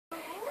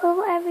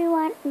Hello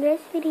everyone, in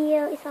this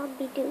video I'll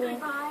be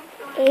doing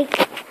a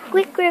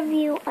quick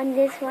review on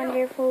this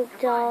wonderful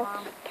doll,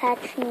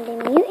 Catrine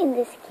DeMew, in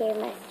the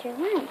Scaremester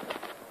line.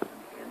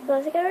 So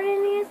let's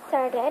get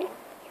started.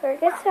 Before we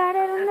get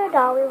started on the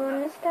doll, we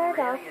want to start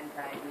off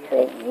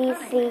with these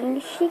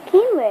things she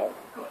came with.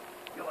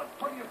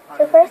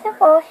 So first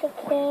of all, she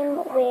came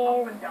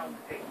with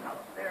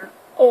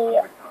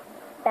a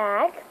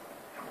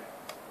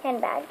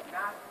handbag,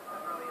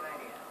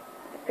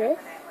 this.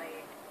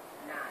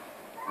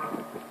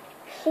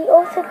 She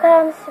also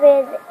comes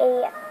with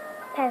a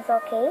pencil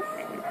case.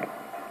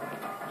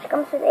 She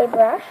comes with a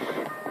brush,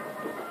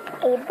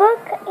 a book,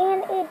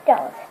 and a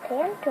doll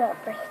stand to help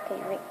her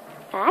stay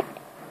act.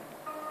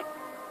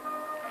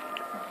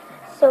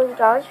 So the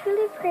doll is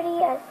really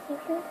pretty, as you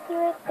can see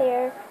right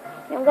there.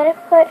 And I'm going to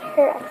put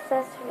her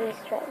accessories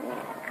right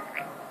now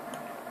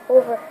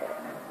over her.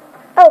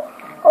 Oh,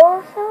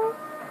 also,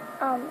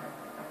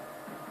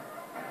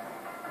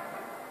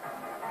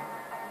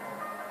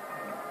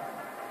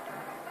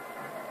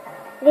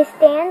 the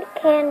stand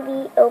can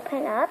be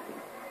opened up,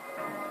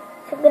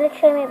 so I'm going to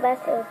try my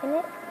best to open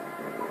it.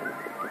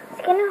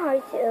 It's kind of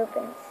hard to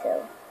open,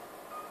 so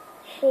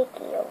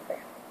shaky over.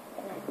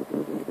 I'm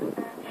going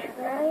to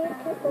try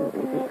to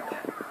open it.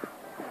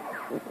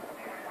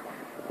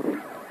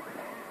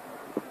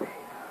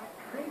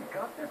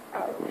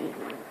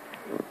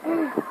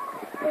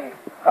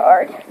 It's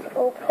hard to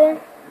open.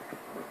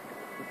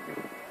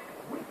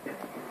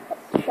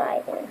 Let's try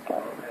this.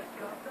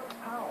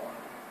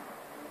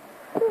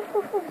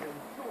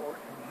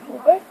 See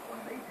this?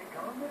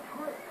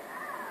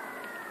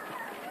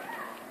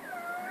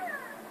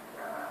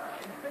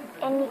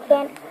 And you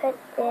can't put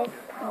this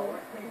on.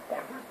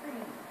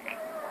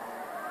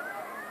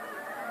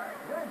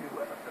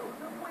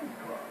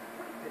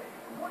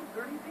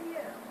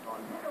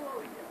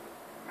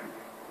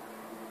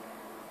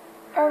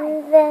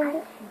 And then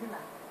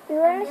we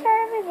want to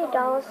start with the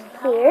dolls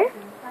here.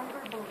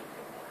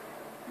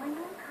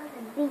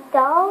 The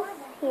dolls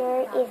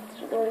here is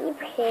really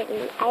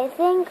pretty. I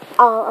think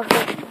all of the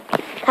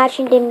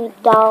Catrine DeMew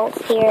dolls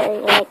here are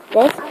like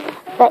this,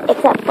 but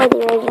except for the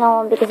original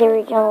one, because the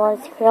original one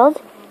is curled.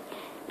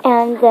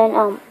 And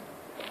then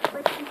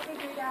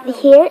the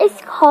hair is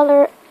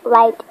color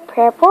light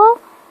purple,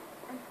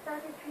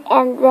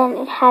 and then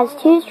it has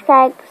two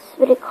stripes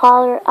with a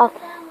color of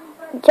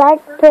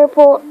dark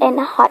purple and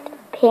hot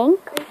pink.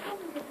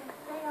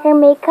 Her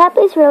makeup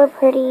is really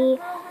pretty,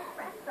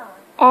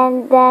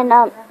 and then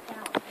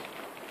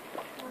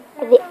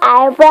the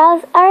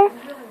eyebrows are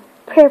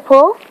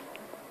purple,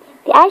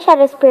 the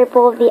eyeshadow is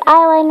purple, the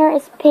eyeliner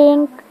is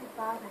pink,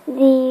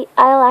 the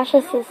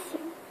eyelashes is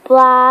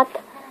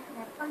black,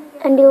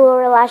 and the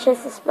lower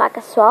lashes is black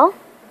as well.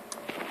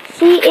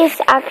 She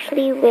is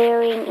actually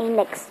wearing a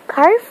neck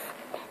scarf,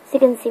 as you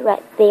can see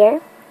right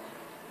there,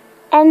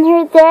 and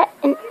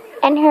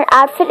her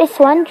outfit is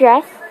one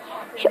dress.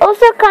 She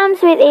also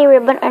comes with a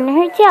ribbon on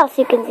her tail, as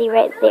you can see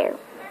right there.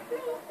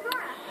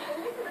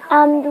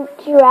 The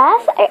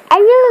dress, I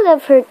really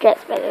love her dress,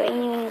 by the way.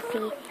 You can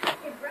see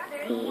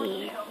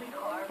the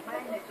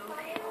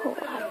whole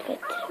outfit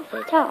of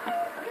the doll.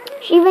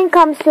 She even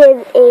comes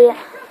with a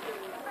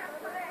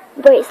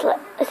bracelet,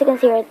 as you can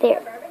see right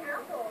there.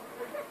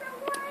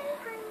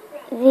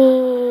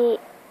 The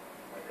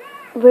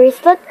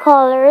bracelet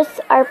colors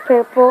are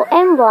purple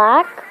and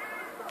black,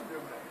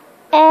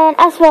 and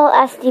as well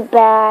as the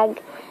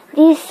bag.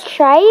 The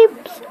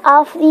stripes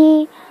of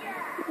the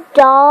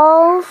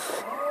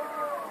doll's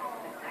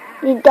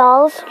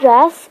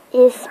dress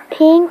is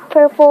pink,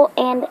 purple,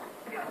 and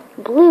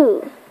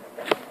blue.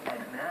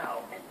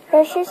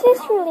 Her shoes is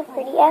really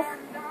pretty as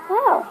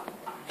well.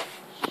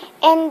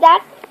 And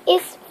that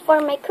is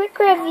for my quick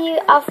review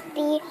of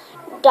the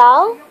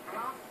doll.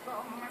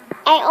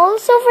 I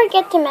also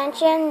forget to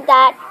mention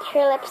that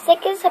her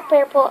lipstick is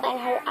purple and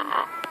her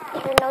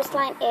nose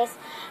line is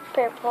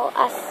purple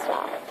as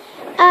well.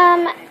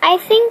 I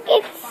think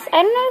I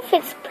don't know if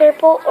it's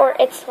purple or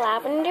it's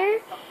lavender,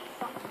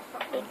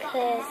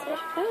 because I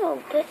don't know,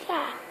 but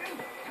yeah.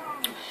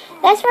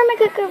 That's for my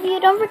quick review.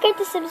 Don't forget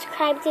to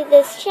subscribe to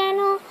this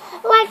channel,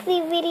 like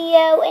the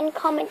video, and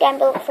comment down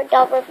below for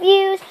doll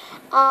reviews,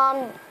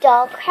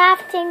 doll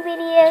crafting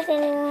videos,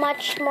 and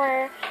much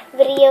more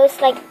videos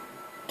like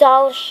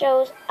doll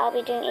shows. I'll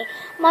be doing a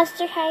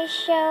Monster High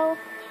show,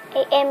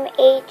 a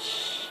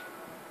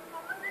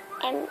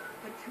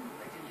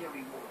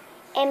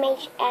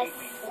MHS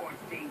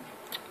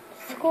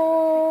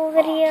school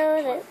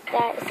video.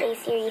 That is a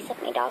series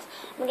of my dolls.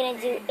 I'm gonna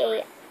do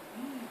a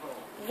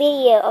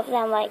video of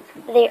them, like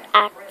they're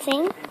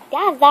acting.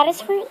 Yeah, that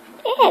is for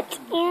it,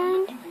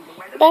 and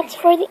that's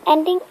for the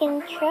ending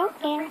intro.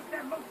 And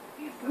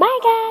bye,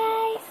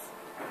 guys.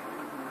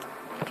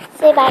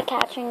 Say bye,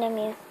 Catrine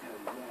DeMew.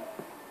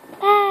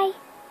 Bye.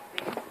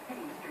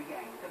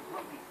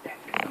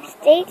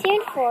 Stay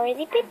tuned for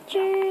the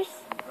pictures.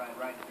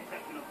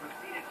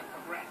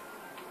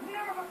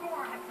 Never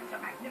before had such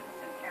a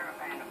magnificent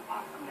caravan of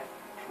awesomeness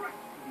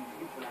trekked to these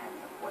hinterlands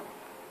of what?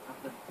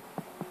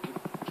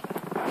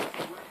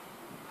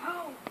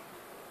 How